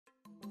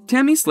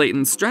Tammy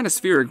Slaton's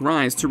stratospheric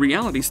rise to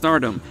reality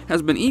stardom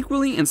has been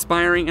equally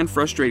inspiring and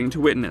frustrating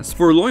to witness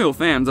for loyal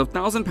fans of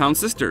 1,000-pound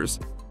sisters.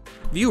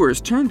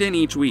 Viewers turned in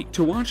each week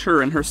to watch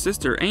her and her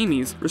sister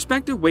Amy's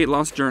respective weight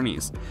loss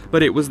journeys,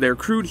 but it was their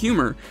crude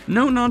humor,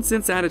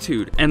 no-nonsense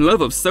attitude, and love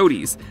of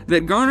sodies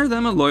that garner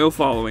them a loyal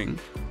following.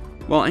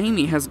 While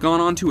Amy has gone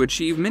on to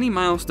achieve many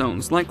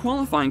milestones like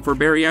qualifying for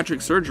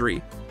bariatric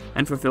surgery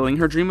and fulfilling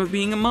her dream of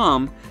being a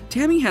mom,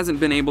 Tammy hasn't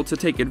been able to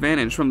take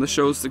advantage from the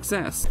show's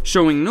success,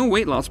 showing no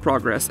weight loss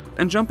progress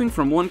and jumping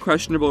from one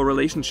questionable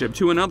relationship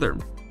to another.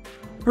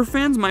 Her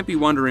fans might be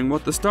wondering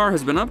what the star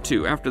has been up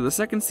to after the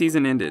second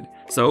season ended,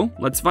 so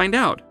let's find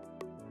out.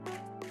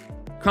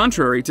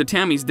 Contrary to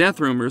Tammy's death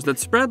rumors that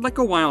spread like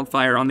a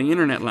wildfire on the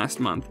internet last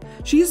month,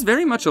 she is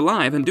very much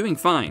alive and doing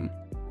fine.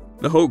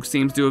 The hoax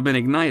seems to have been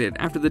ignited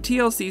after the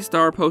TLC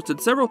star posted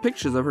several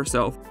pictures of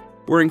herself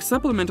wearing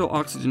supplemental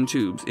oxygen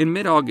tubes in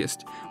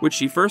mid-August, which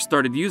she first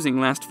started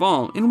using last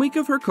fall in wake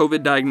of her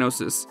COVID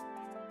diagnosis.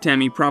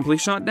 Tammy promptly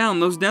shot down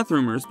those death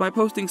rumors by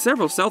posting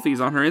several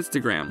selfies on her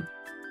Instagram.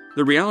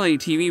 The reality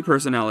TV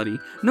personality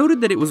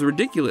noted that it was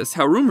ridiculous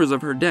how rumors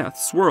of her death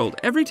swirled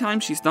every time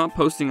she stopped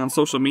posting on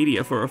social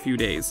media for a few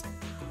days.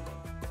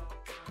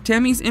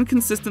 Tammy's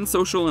inconsistent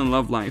social and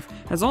love life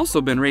has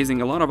also been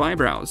raising a lot of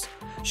eyebrows.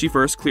 She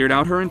first cleared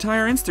out her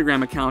entire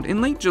Instagram account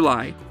in late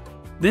July,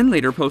 then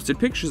later posted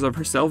pictures of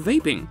herself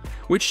vaping,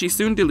 which she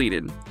soon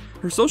deleted.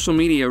 Her social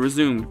media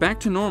resumed back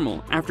to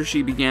normal after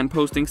she began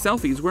posting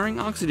selfies wearing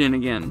oxygen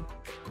again.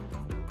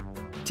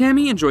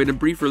 Tammy enjoyed a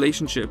brief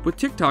relationship with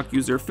TikTok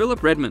user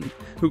Philip Redmond,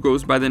 who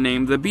goes by the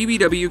name the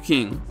BBW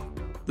King.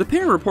 The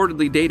pair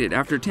reportedly dated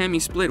after Tammy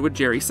split with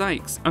Jerry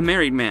Sykes, a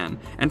married man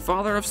and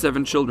father of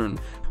 7 children,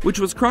 which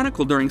was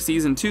chronicled during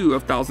season 2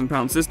 of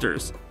 1,000-Pound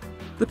Sisters.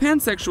 The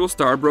pansexual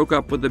star broke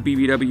up with the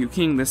BBW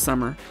King this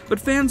summer, but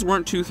fans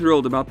weren't too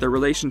thrilled about their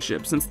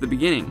relationship since the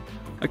beginning,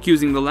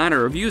 accusing the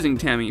latter of using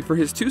Tammy for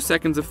his 2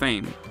 seconds of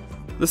fame.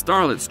 The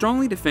starlet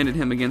strongly defended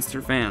him against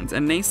her fans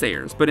and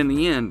naysayers, but in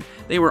the end,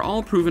 they were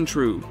all proven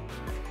true.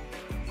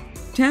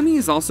 Tammy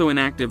is also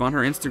inactive on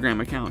her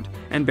Instagram account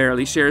and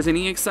barely shares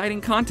any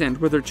exciting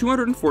content with her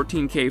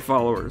 214K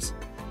followers.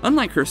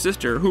 Unlike her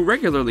sister, who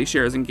regularly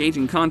shares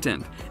engaging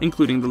content,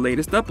 including the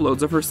latest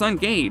uploads of her son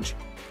Gage,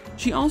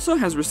 she also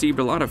has received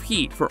a lot of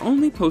heat for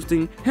only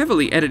posting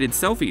heavily edited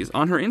selfies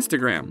on her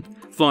Instagram,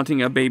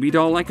 flaunting a baby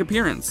doll-like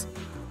appearance.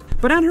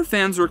 But at her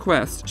fans'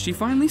 request, she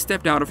finally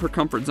stepped out of her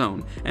comfort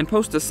zone and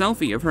posted a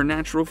selfie of her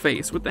natural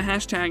face with the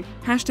hashtag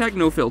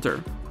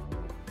 #NoFilter.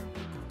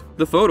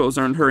 The photos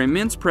earned her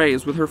immense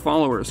praise with her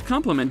followers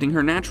complimenting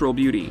her natural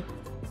beauty.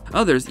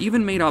 Others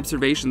even made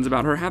observations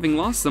about her having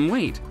lost some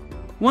weight.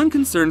 One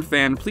concerned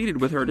fan pleaded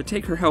with her to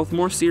take her health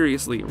more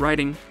seriously,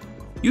 writing,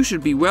 "You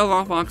should be well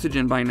off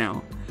oxygen by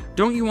now.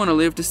 Don't you want to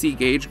live to see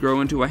Gage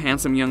grow into a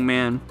handsome young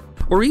man?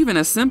 Or even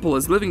as simple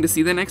as living to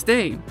see the next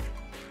day?"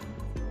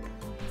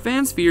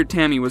 Fans feared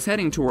Tammy was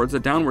heading towards a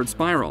downward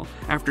spiral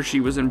after she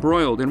was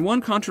embroiled in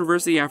one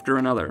controversy after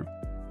another.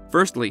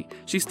 Firstly,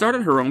 she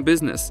started her own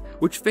business,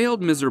 which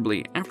failed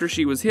miserably after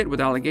she was hit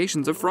with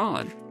allegations of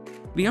fraud.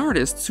 The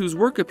artists whose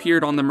work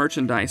appeared on the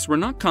merchandise were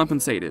not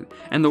compensated,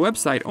 and the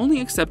website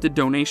only accepted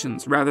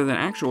donations rather than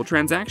actual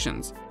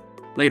transactions.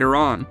 Later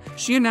on,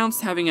 she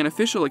announced having an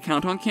official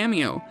account on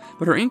Cameo,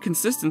 but her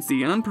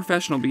inconsistency and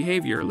unprofessional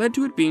behavior led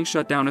to it being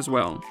shut down as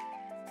well.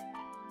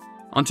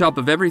 On top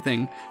of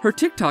everything, her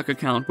TikTok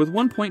account with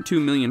 1.2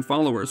 million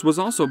followers was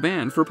also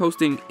banned for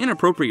posting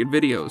inappropriate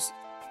videos.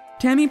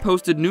 Tammy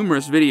posted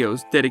numerous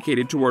videos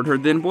dedicated toward her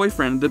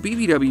then-boyfriend, the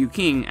BBW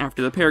King,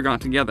 after the pair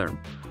got together.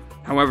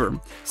 However,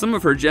 some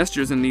of her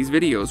gestures in these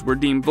videos were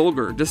deemed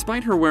vulgar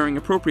despite her wearing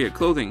appropriate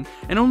clothing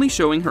and only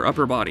showing her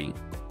upper body.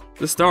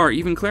 The star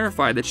even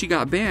clarified that she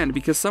got banned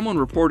because someone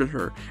reported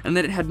her and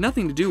that it had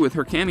nothing to do with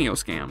her Cameo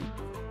scam.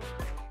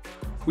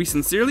 We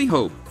sincerely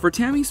hope, for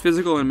Tammy's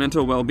physical and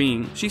mental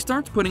well-being, she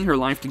starts putting her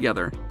life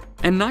together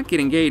and not get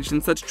engaged in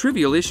such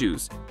trivial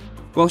issues.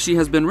 While she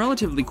has been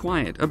relatively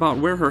quiet about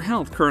where her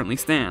health currently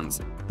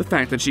stands, the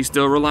fact that she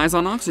still relies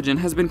on oxygen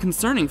has been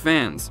concerning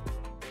fans.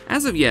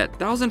 As of yet,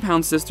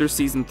 1,000-Pound Sisters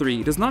Season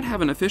 3 does not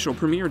have an official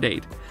premiere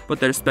date, but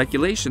there's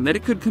speculation that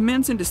it could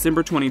commence in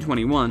December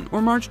 2021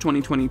 or March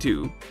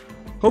 2022.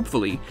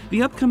 Hopefully,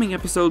 the upcoming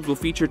episodes will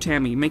feature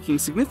Tammy making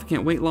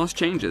significant weight loss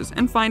changes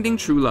and finding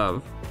true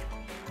love.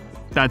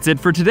 That's it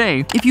for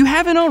today. If you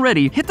haven't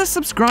already, hit the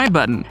subscribe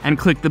button and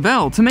click the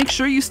bell to make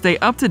sure you stay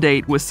up to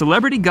date with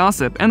celebrity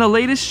gossip and the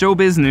latest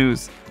showbiz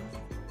news.